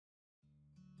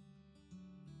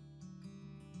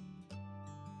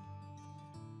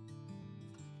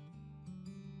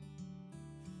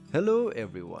Hello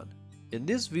everyone. In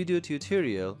this video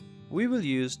tutorial, we will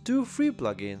use two free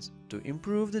plugins to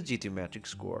improve the GTmetrix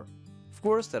score. Of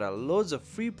course, there are loads of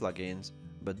free plugins,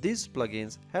 but these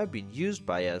plugins have been used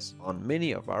by us on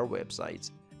many of our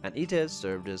websites and it has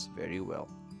served us very well.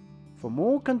 For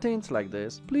more contents like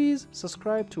this, please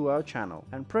subscribe to our channel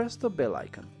and press the bell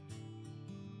icon.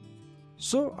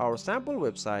 So our sample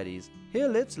website is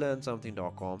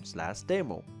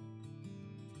hereletslearnsomething.com/demo.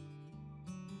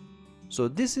 So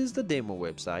this is the demo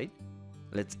website.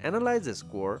 Let's analyze the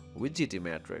score with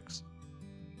GTmetrix.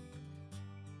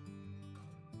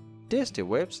 Test a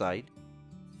website.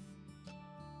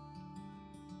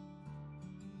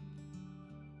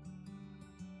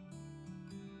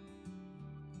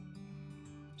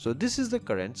 So this is the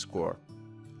current score.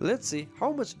 Let's see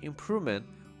how much improvement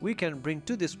we can bring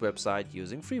to this website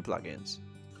using free plugins.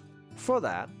 For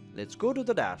that, let's go to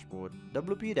the dashboard,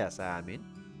 WP-admin.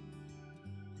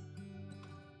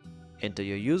 Enter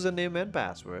your username and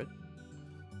password.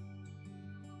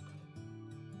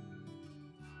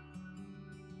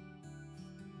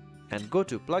 And go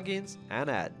to Plugins and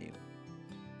Add New.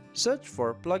 Search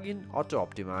for plugin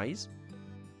Autoptimize.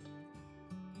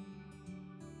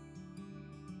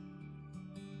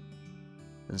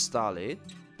 Install it.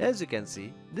 As you can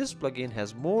see, this plugin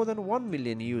has more than 1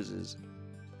 million users.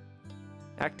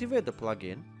 Activate the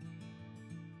plugin.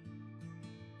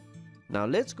 Now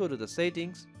let's go to the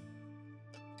settings.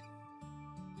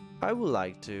 I would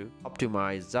like to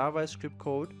optimize JavaScript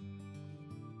code,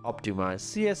 optimize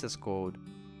CSS code,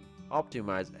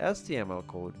 optimize HTML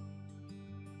code,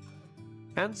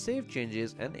 and save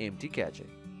changes and empty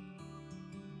caching.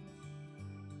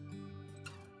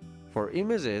 For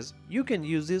images, you can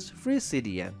use this free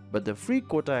CDN, but the free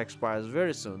quota expires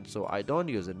very soon, so I don't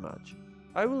use it much.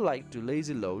 I would like to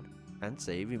lazy load and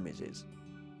save images.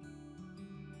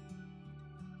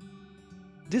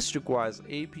 This requires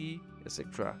AP,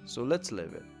 etc. So let's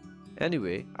leave it.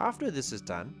 Anyway, after this is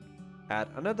done, add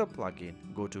another plugin.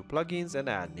 Go to Plugins and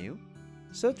Add New.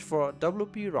 Search for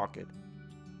WP Rocket.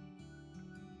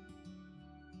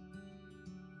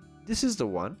 This is the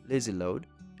one, lazy load.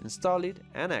 Install it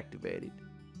and activate it.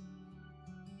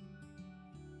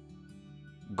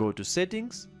 Go to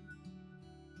Settings.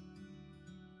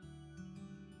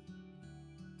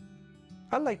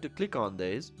 I like to click on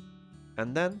this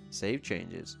and then save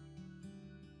changes.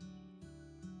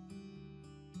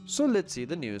 So let's see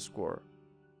the new score.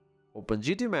 Open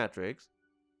GTmetrix.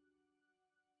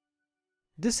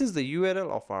 This is the URL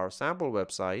of our sample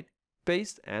website.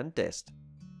 Paste and test.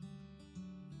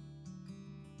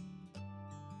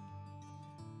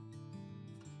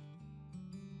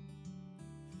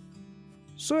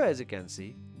 So as you can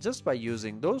see, just by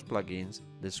using those plugins,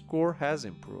 the score has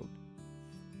improved.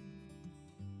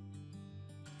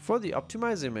 For the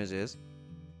optimized images,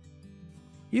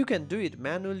 you can do it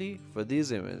manually for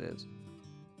these images.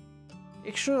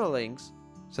 External links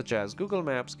such as Google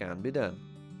Maps can be done.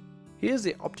 Here's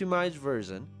the optimized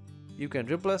version. You can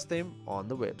replace them on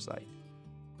the website.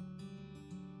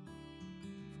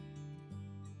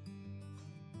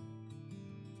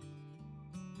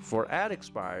 For ad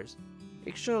expires,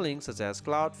 external links such as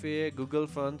Cloudflare, Google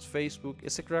Fonts, Facebook,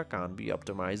 etc. can't be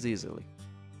optimized easily.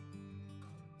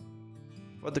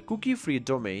 For the cookie-free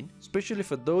domain, especially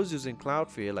for those using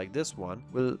Cloudflare like this one,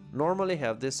 will normally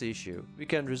have this issue. We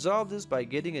can resolve this by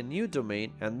getting a new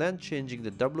domain and then changing the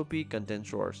WP content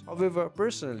source. However,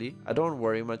 personally, I don't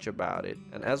worry much about it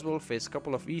and as well face a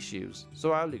couple of issues,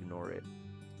 so I'll ignore it.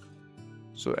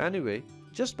 So anyway,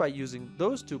 just by using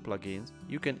those two plugins,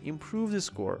 you can improve the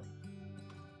score.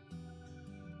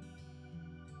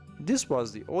 This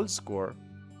was the old score.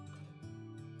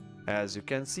 As you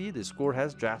can see, the score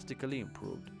has drastically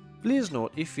improved. Please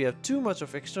note, if you have too much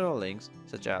of external links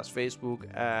such as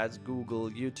Facebook, ads,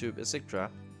 Google, YouTube, etc.,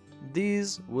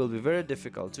 these will be very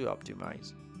difficult to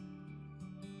optimize.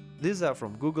 These are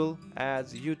from Google,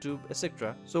 ads, YouTube,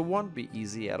 etc., so won't be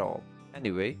easy at all.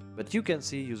 Anyway, but you can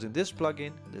see using this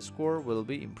plugin, the score will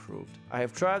be improved. I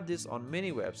have tried this on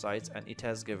many websites and it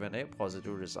has given a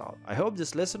positive result. I hope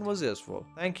this lesson was useful.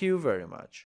 Thank you very much.